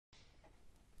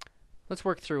Let's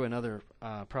work through another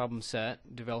problem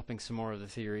set, developing some more of the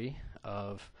theory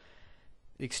of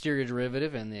the exterior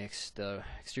derivative and the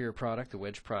exterior product, the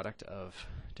wedge product of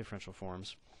differential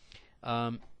forms.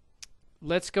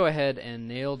 Let's go ahead and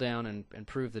nail down and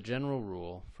prove the general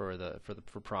rule for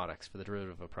products, for the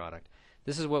derivative of a product.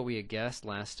 This is what we had guessed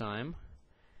last time,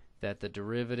 that the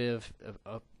derivative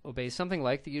obeys something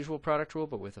like the usual product rule,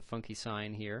 but with a funky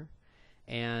sign here.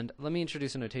 And let me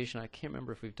introduce a notation. I can't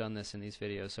remember if we've done this in these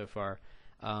videos so far.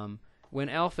 When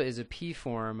alpha is a p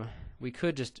form, we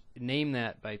could just name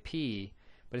that by p,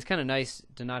 but it's kind of nice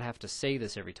to not have to say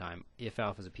this every time, if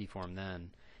alpha is a p form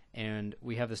then. And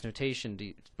we have this notation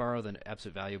to borrow the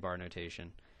absolute value bar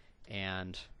notation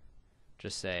and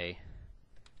just say,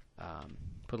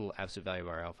 put a little absolute value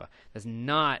bar alpha. That's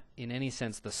not in any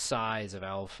sense the size of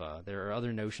alpha. There are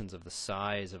other notions of the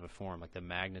size of a form, like the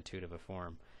magnitude of a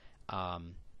form.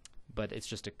 But it's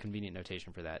just a convenient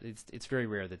notation for that. It's very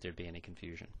rare that there'd be any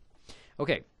confusion.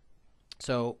 Okay,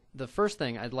 so the first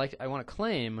thing I want to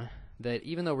claim that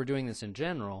even though we're doing this in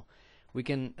general, we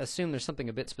can assume there's something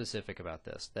a bit specific about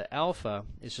this. That alpha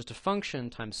is just a function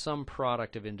times some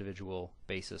product of individual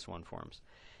basis 1 forms.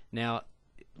 Now,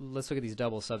 let's look at these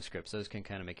double subscripts. Those can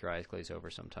kind of make your eyes glaze over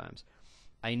sometimes.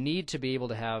 I need to be able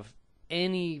to have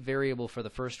any variable for the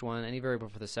first one, any variable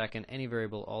for the second, any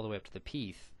variable all the way up to the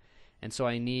pth. And so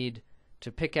I need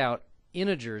to pick out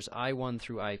integers I1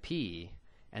 through IP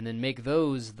and then make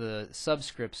those the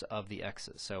subscripts of the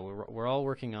x's. So we're all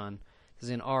working on, this is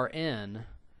in Rn,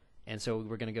 and so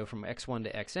we're going to go from x1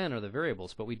 to xn are the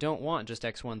variables, but we don't want just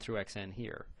x1 through xn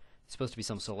here. It's supposed to be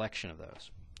some selection of those.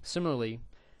 Similarly,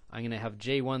 I'm going to have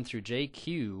j1 through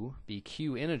jq be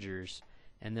q integers,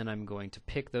 and then I'm going to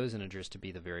pick those integers to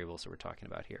be the variables that we're talking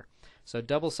about here. So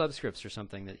double subscripts are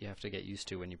something that you have to get used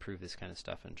to when you prove this kind of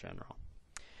stuff in general.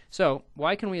 So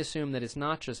why can we assume that it's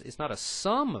not a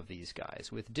sum of these guys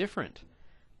with different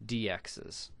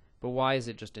dx's, but why is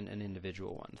it just an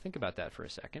individual one? Think about that for a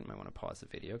second. You might want to pause the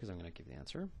video because I'm going to give the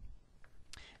answer.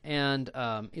 And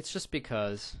it's just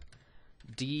because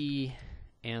d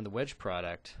and the wedge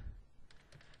product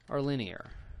are linear.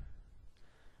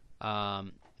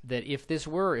 That if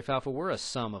alpha were a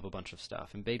sum of a bunch of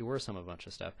stuff and beta were a sum of a bunch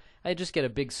of stuff, I'd just get a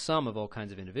big sum of all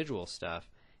kinds of individual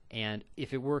stuff. And if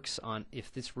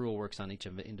this rule works on each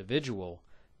individual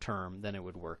term, then it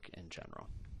would work in general.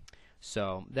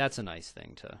 So that's a nice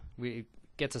thing it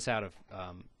gets us out of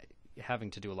having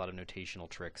to do a lot of notational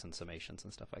tricks and summations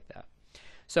and stuff like that.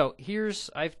 So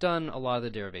I've done a lot of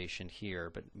the derivation here,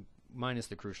 but minus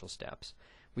the crucial steps.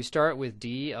 We start with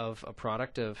d of a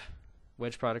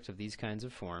wedge product of these kinds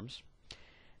of forms.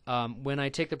 When I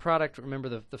take the product, remember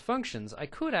the functions, I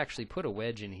could actually put a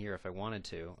wedge in here if I wanted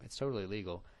to. It's totally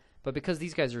legal. But because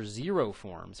these guys are zero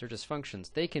forms, they're just functions,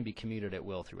 they can be commuted at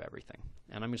will through everything.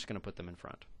 And I'm just going to put them in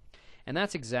front. And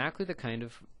that's exactly the kind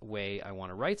of way I want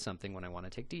to write something when I want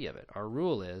to take d of it. Our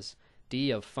rule is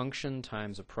d of function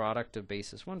times a product of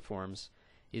basis 1 forms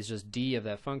is just d of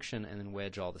that function and then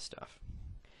wedge all the stuff.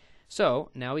 So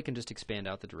now we can just expand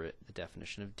out the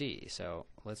definition of d. So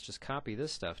let's just copy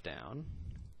this stuff down.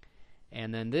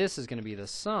 And then this is going to be the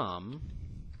sum.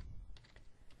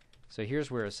 So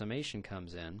here's where a summation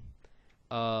comes in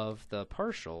of the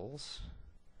partials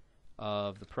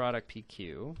of the product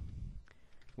PQ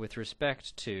with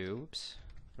respect to,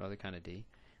 other kind of d,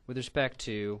 with respect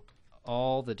to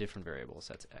all the different variables.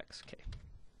 That's x, k.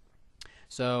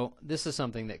 So this is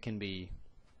something that can be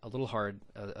a little hard,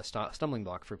 a stumbling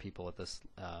block for people at this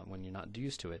when you're not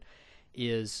used to it,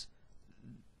 is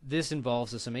this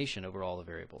involves a summation over all the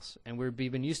variables. And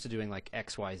we've been used to doing like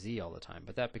x, y, z all the time,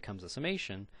 but that becomes a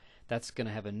summation. That's going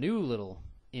to have a new little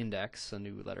index, a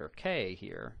new letter k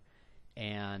here,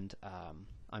 and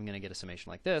I'm going to get a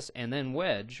summation like this, and then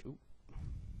wedge,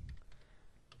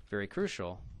 very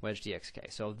crucial, wedge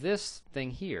dxk. So this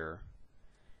thing here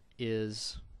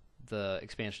is the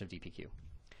expansion of dpq.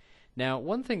 Now,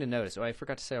 one thing to notice, I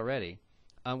forgot to say already,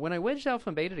 when I wedged alpha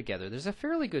and beta together, there's a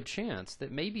fairly good chance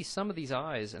that maybe some of these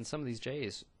i's and some of these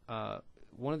j's,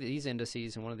 one of these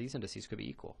indices and one of these indices could be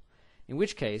equal. In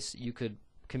which case, you could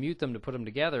commute them to put them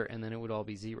together, and then it would all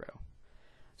be 0.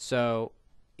 So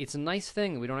it's a nice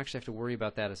thing that we don't actually have to worry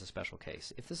about that as a special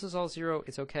case. If this is all 0,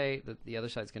 it's okay. The other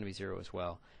side's going to be 0 as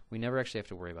well. We never actually have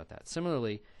to worry about that.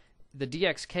 Similarly, the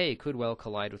dxk could well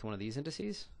collide with one of these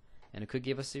indices, and it could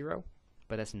give us 0,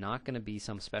 but that's not going to be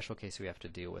some special case we have to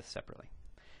deal with separately.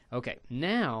 Okay,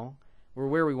 now we're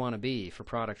where we want to be for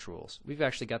product rules. We've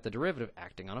actually got the derivative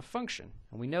acting on a function,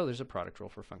 and we know there's a product rule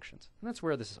for functions. And that's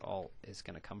where this is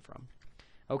going to come from.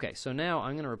 Okay, so now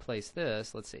I'm going to replace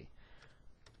this, let's see,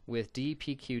 with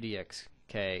dpq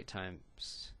dxk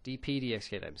times dp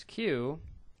dxk times q,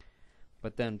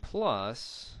 but then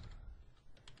plus,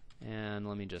 and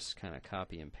let me just kind of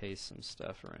copy and paste some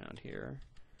stuff around here.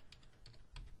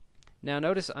 Now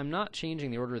notice I'm not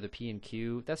changing the order of the p and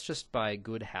q. That's just by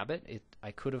good habit.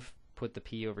 I could have put the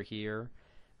p over here,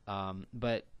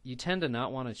 but you tend to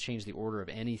not want to change the order of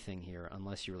anything here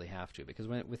unless you really have to, because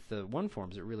with the one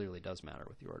forms it really does matter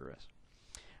what the order is.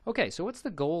 Okay, so what's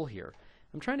the goal here?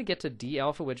 I'm trying to get to d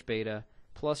alpha wedge beta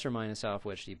plus or minus alpha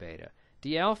wedge d beta.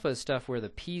 D alpha is stuff where the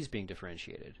p is being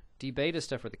differentiated. D beta is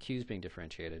stuff where the q is being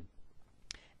differentiated.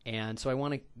 And so I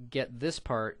want to get this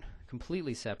part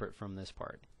completely separate from this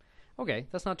part. Okay,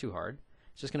 that's not too hard.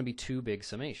 It's just going to be two big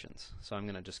summations. So I'm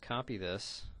going to just copy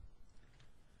this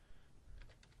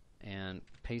and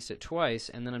paste it twice,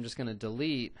 and then I'm just going to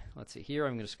delete, let's see, here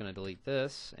I'm just going to delete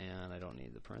this, and I don't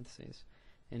need the parentheses.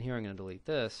 And here I'm going to delete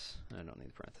this, and I don't need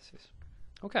the parentheses.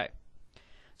 Okay,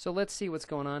 so let's see what's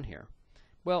going on here.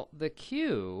 Well, the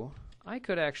q, I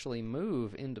could actually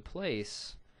move into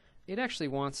place. It actually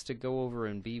wants to go over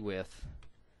and be with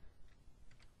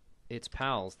its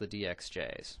pals, the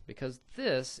dxj's, because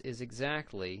this is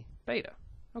exactly beta.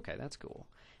 Okay, that's cool.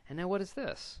 And now what is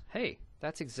this? Hey,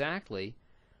 that's exactly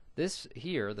this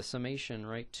here, the summation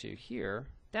right to here,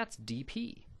 that's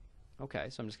dp. Okay,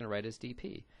 so I'm just going to write it as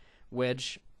dp.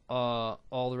 Wedge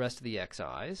all the rest of the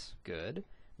xi's, good.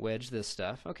 Wedge this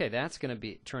stuff. Okay, that's going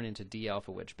to turn into d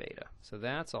alpha wedge beta. So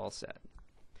that's all set.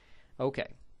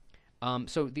 Okay.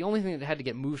 So the only thing that had to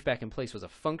get moved back in place was a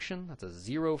function. That's a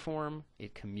zero form.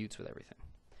 It commutes with everything.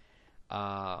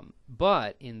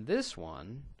 But in this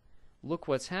one, look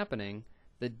what's happening.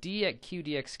 The dq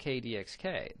dxk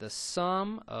dxk, the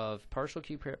sum of partial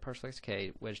q partial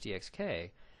xk wedge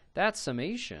dxk, that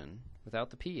summation,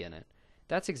 without the p in it,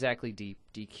 that's exactly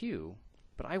dq,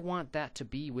 but I want that to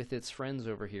be with its friends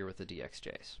over here with the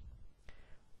dxj's.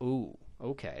 Ooh,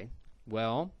 okay.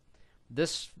 Well,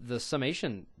 the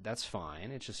summation, that's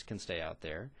fine. It just can stay out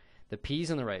there. The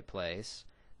p's in the right place.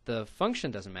 The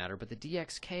function doesn't matter, but the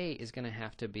dxk is going to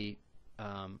have to be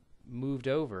moved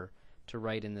over to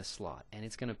right in this slot, and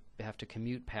it's going to have to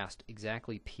commute past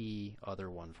exactly p other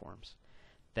one forms.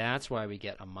 That's why we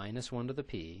get a minus 1 to the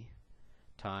p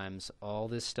times all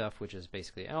this stuff, which is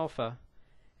basically alpha,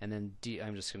 and then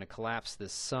I'm just going to collapse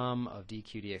this sum of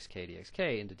dq dxk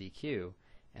dxk into dq,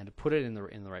 and to put it in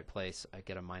the right place, I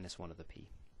get a minus 1 of the p.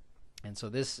 And so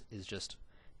this is just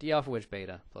d alpha wedge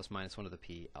beta plus minus 1 of the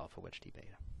p alpha wedge d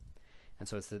beta. And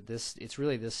so it's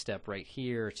really this step right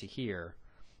here to here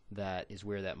that is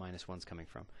where that minus 1's coming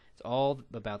from. It's all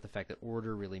about the fact that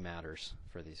order really matters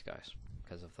for these guys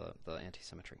because of the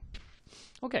anti-symmetry.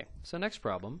 Okay, so next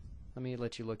problem. Let me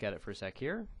let you look at it for a sec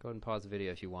here. Go ahead and pause the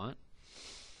video if you want.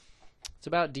 It's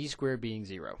about d squared being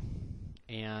 0.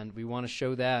 And we want to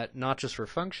show that not just for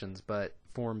functions, but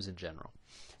forms in general.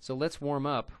 So let's warm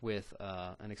up with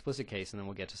an explicit case, and then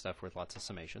we'll get to stuff with lots of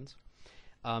summations.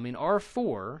 In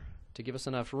R4, to give us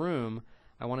enough room,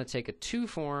 I want to take a 2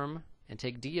 form and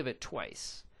take d of it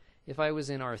twice. If I was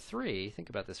in R3, think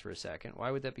about this for a second, why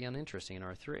would that be uninteresting in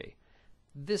R3?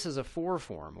 This is a 4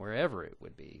 form, wherever it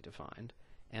would be defined.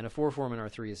 And a 4 form in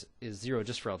R3 is 0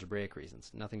 just for algebraic reasons,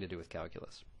 nothing to do with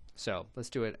calculus. So let's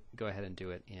do it. Go ahead and do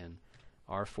it in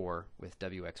R4 with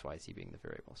w, x, y, z being the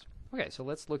variables. Okay, so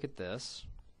let's look at this.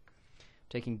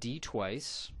 Taking d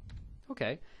twice.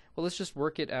 Okay, well let's just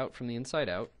work it out from the inside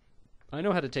out. I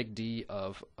know how to take d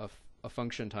of a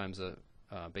function times a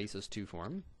basis 2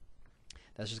 form.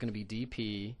 That's just going to be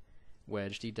dp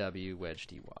wedge dw wedge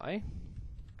dy.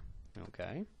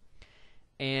 Okay.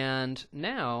 And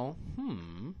now,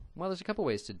 well, there's a couple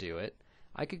ways to do it.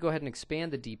 I could go ahead and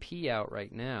expand the dp out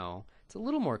right now. It's a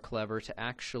little more clever to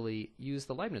actually use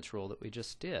the Leibniz rule that we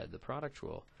just did, the product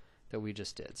rule that we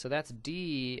just did. So that's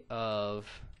d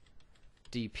of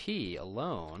dp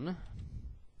alone,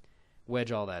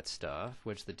 wedge all that stuff,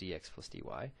 wedge the dx plus dy,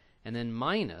 and then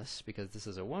minus, because this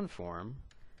is a 1 form,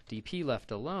 dp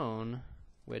left alone,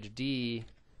 wedge d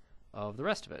of the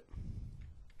rest of it.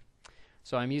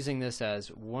 So I'm using this as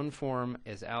 1 form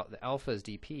is out, the alpha is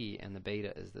dp, and the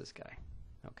beta is this guy.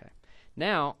 Okay.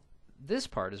 Now, this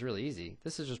part is really easy.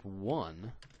 This is just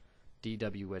 1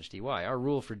 dw wedge dy. Our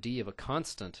rule for d of a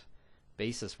constant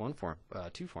basis 1 form,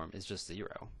 2 form is just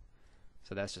 0.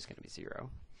 So that's just going to be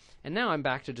 0. And now I'm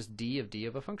back to just d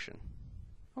of a function.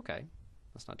 Okay,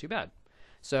 that's not too bad.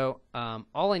 So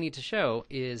all I need to show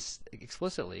is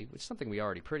explicitly, which is something we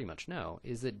already pretty much know,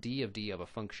 is that d of a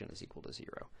function is equal to 0.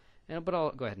 But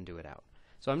I'll go ahead and do it out.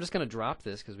 So I'm just going to drop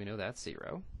this because we know that's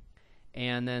 0.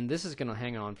 And then this is going to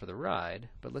hang on for the ride,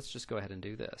 but let's just go ahead and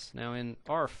do this. Now in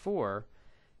R4,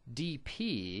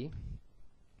 dp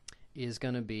is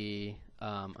going to be,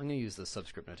 I'm going to use the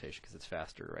subscript notation because it's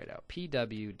faster to write out.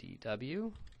 PW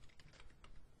dW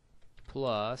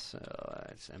plus,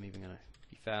 I'm even going to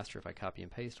be faster if I copy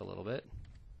and paste a little bit.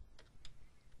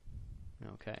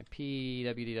 Okay,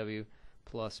 PW dW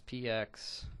plus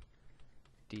PX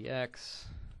dx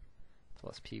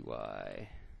plus PY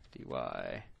dy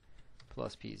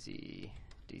plus PZ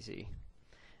dz.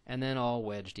 And then all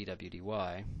wedge dW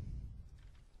dy.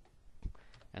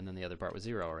 And then the other part was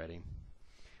 0 already.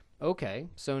 Okay,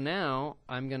 so now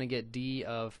I'm going to get d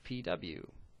of pw,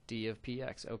 d of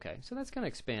px. Okay, so that's going to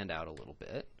expand out a little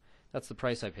bit. That's the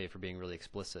price I pay for being really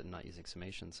explicit and not using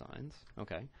summation signs.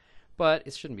 Okay, but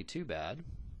it shouldn't be too bad.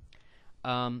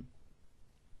 The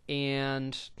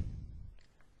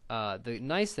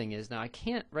nice thing is, now I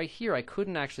can't, right here I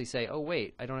couldn't actually say, oh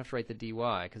wait, I don't have to write the dy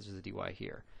because there's a dy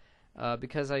here.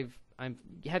 Because I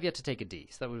have yet to take a d,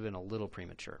 so that would have been a little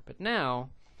premature. But now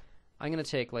I'm going to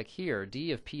take, like here,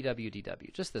 d of pw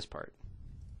dw, just this part.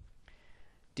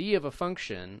 D of a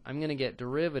function, I'm going to get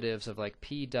derivatives of like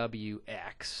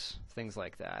pwx, things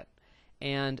like that.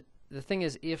 And the thing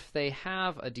is, if they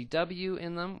have a dw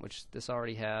in them, which this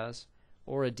already has,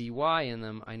 or a dy in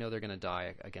them, I know they're going to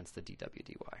die against the dw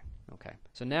dy. Okay,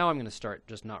 so now I'm going to start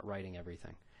just not writing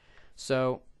everything.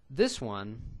 So this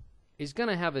one is going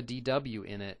to have a dw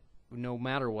in it no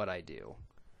matter what I do,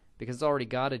 because it's already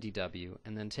got a dw,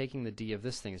 and then taking the d of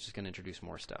this thing is just going to introduce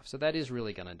more stuff. So that is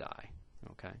really going to die.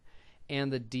 Okay,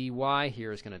 and the dy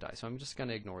here is going to die, so I'm just going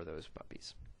to ignore those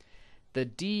puppies. The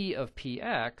d of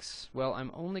px, well,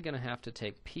 I'm only going to have to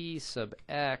take p sub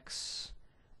x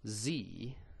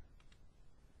z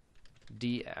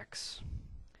dx,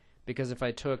 because if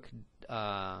I took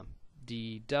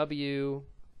dw,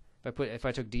 if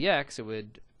I took dx, it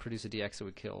would produce a dx that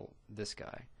would kill this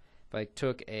guy. If I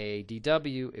took a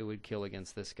dw, it would kill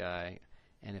against this guy,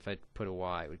 and if I put a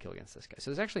y, it would kill against this guy.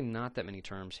 So there's actually not that many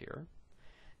terms here.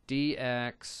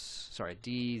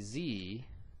 dz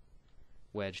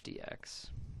wedge dx,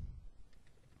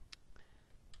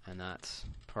 and that's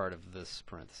part of this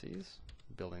parentheses,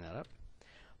 building that up.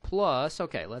 Plus,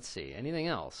 okay, let's see, anything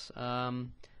else?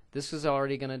 This is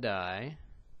already going to die.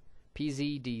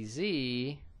 pz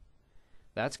dz,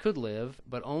 that could live,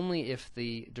 but only if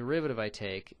the derivative I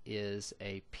take is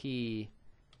a pzx.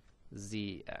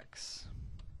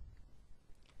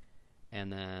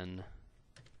 And then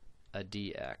a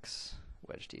dx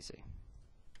wedge dz.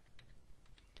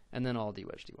 And then all d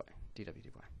wedge dy, dw dy.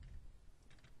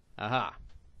 Aha,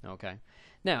 okay.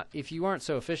 Now, if you aren't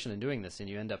so efficient in doing this and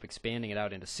you end up expanding it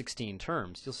out into 16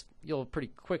 terms, you'll pretty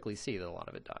quickly see that a lot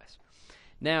of it dies.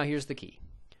 Now, here's the key.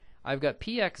 I've got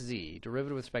pxz,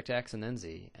 derivative with respect to x and then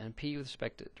z, and p with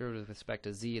respect to, derivative with respect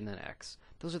to z and then x.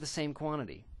 Those are the same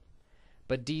quantity.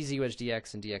 But dz wedge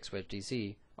dx and dx wedge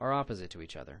dz are opposite to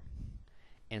each other.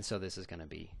 And so this is going to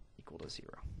be equal to 0.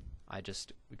 I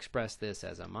just express this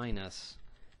as a minus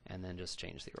and then just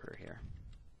change the order here.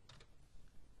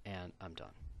 And I'm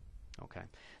done. Okay.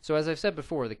 So as I've said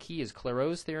before, the key is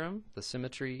Clairaut's theorem, the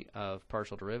symmetry of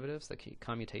partial derivatives, the key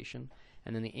commutation,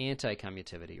 and then the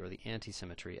anti-commutativity, or the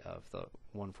anti-symmetry of the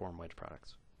one-form wedge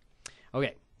products.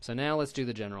 Okay, so now let's do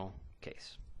the general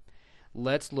case.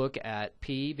 Let's look at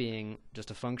p being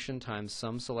just a function times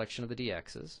some selection of the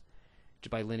dx's.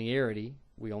 By linearity,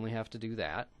 we only have to do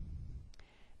that.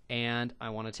 And I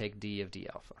want to take d of d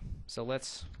alpha. So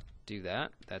let's do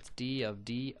that. That's d of,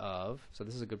 so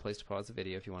this is a good place to pause the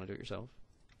video if you want to do it yourself.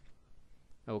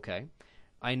 Okay.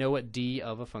 I know what d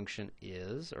of a function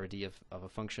is, or d of a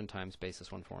function times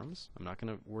basis one forms. I'm not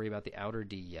going to worry about the outer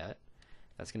d yet.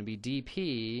 That's going to be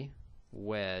dp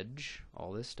wedge,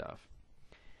 all this stuff.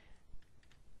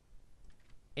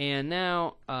 And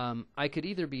now I could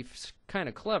either be kind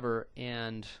of clever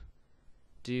and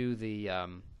do the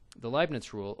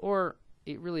Leibniz rule, or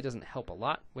it really doesn't help a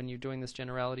lot when you're doing this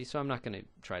generality, so I'm not going to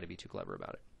try to be too clever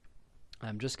about it.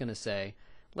 I'm just going to say,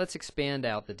 let's expand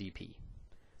out the dp.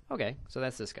 Okay, so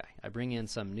that's this guy. I bring in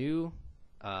some new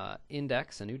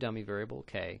index, a new dummy variable,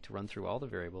 k, to run through all the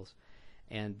variables,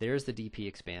 and there's the dp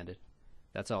expanded.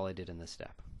 That's all I did in this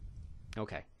step.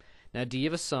 Okay, now d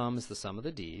of a sum is the sum of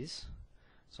the d's,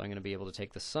 so I'm going to be able to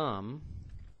take the sum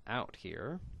out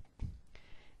here,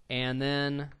 and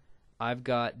then I've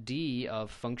got d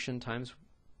of function times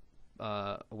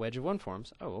a wedge of one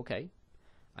forms. Oh, okay.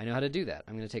 I know how to do that.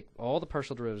 I'm going to take all the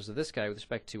partial derivatives of this guy with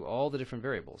respect to all the different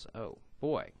variables. Oh,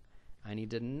 boy. I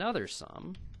need another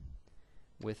sum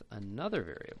with another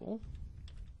variable.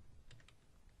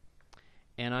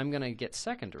 And I'm going to get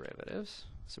second derivatives.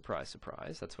 Surprise,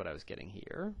 surprise. That's what I was getting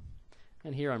here.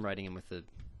 And here I'm writing them with the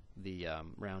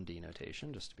round d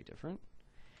notation, just to be different.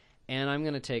 And I'm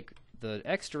going to take the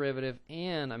x derivative,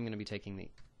 and I'm going to be taking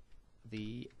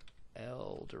the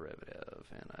L derivative,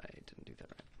 and I didn't do that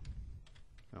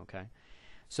right. Okay.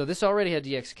 So this already had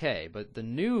dxk, but the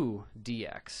new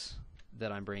dx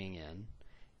that I'm bringing in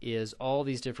is all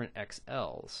these different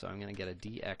xl's. So I'm going to get a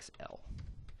dxl.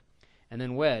 And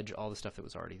then wedge all the stuff that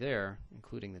was already there,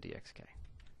 including the dxk.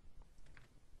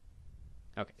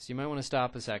 Okay, so you might want to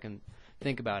stop a second,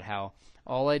 think about how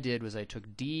all I did was I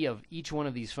took d of each one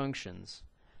of these functions.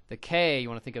 The k you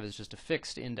want to think of as just a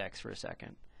fixed index for a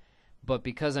second. But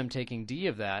because I'm taking d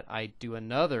of that, I do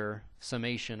another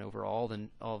summation over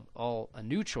a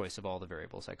new choice of all the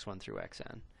variables, x1 through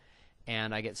xn.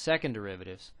 And I get second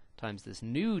derivatives times this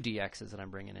new dx's that I'm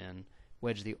bringing in,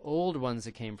 wedge the old ones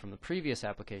that came from the previous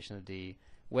application of d,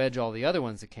 wedge all the other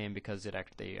ones that came because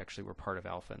they actually were part of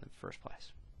alpha in the first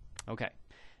place. Okay.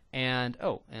 And,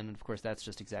 oh, and of course that's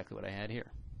just exactly what I had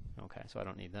here. Okay, so I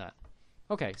don't need that.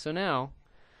 Okay, so now,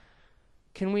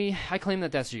 I claim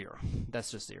that that's 0.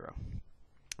 That's just 0.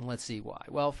 And let's see why.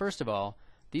 Well, first of all,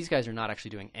 these guys are not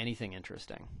actually doing anything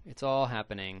interesting. It's all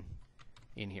happening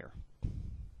in here.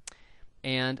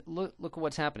 And look at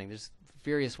what's happening. There's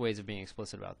various ways of being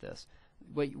explicit about this.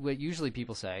 What usually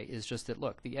people say is just that,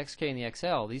 look, the xk and the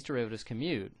xl, these derivatives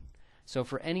commute. So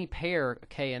for any pair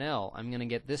k and l, I'm going to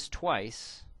get this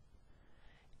twice,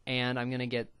 and I'm going to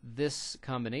get this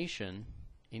combination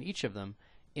in each of them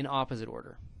in opposite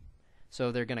order.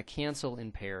 So they're going to cancel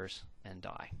in pairs and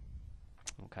die.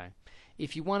 Okay.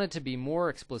 If you wanted to be more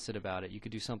explicit about it, you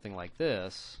could do something like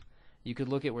this. You could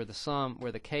look at where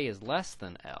the k is less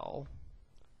than l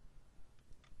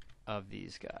of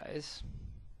these guys,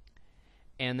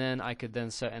 and then I could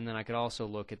also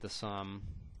look at the sum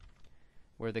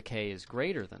where the k is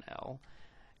greater than l.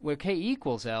 Where k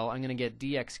equals l, I'm going to get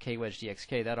dxk wedge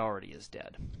dxk. That already is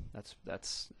dead.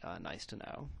 That's nice to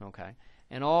know. Okay,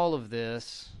 and all of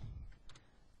this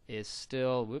is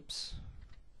still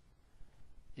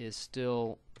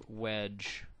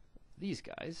wedge these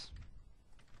guys.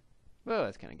 Well,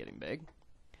 that's kind of getting big,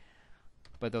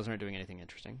 but those aren't doing anything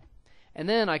interesting. And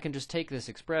then I can just take this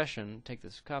expression,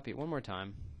 copy it one more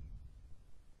time.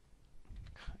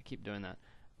 I keep doing that.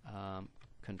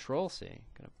 Control C. I'm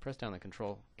going to press down the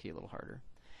Control key a little harder.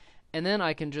 And then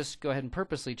I can just go ahead and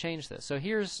purposely change this. So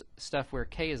here's stuff where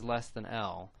k is less than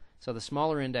l. So the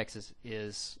smaller index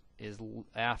is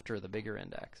after the bigger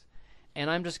index. And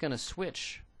I'm just going to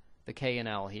switch the k and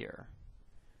l here.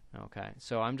 Okay,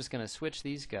 so I'm just going to switch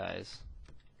these guys.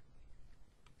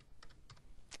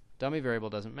 Dummy variable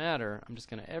doesn't matter. I'm just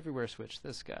going to everywhere switch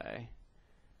this guy.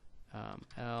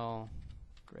 L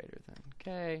greater than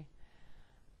k.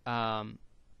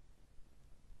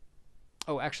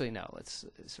 Oh, actually, no. Let's do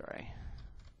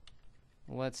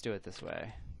it this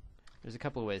way. There's a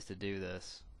couple of ways to do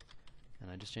this,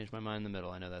 and I just changed my mind in the middle.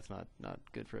 I know that's not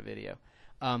good for a video.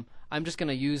 I'm just going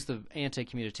to use the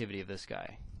anti-commutativity of this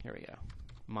guy. Here we go.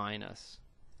 Minus,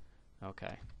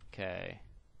 okay, k,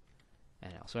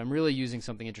 and l. So I'm really using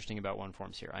something interesting about one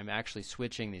forms here. I'm actually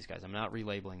switching these guys. I'm not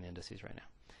relabeling the indices right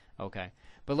now. Okay,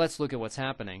 but let's look at what's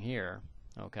happening here.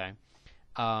 Okay,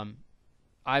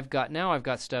 I've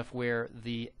got stuff where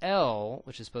the L,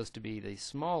 which is supposed to be the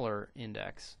smaller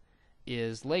index,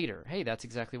 is later. Hey, that's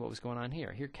exactly what was going on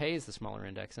here. Here k is the smaller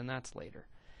index, and that's later.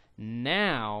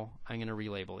 Now I'm going to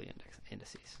relabel the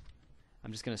indices.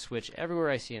 I'm just going to switch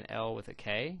everywhere I see an L with a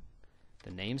K.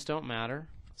 The names don't matter.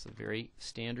 It's a very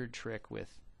standard trick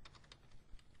with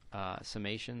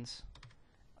summations.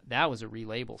 That was a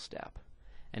relabel step.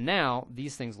 And now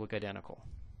these things look identical.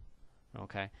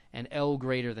 Okay, and L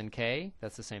greater than K,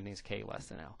 that's the same thing as K less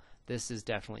than L. This is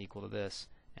definitely equal to this,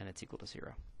 and it's equal to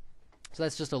 0. So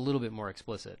that's just a little bit more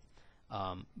explicit.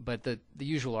 But the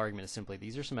usual argument is simply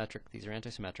these are symmetric, these are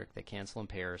antisymmetric, they cancel in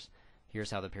pairs. Here's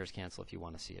how the pairs cancel if you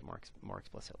want to see it more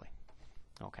explicitly.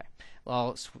 Okay,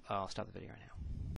 well, I'll stop the video right now.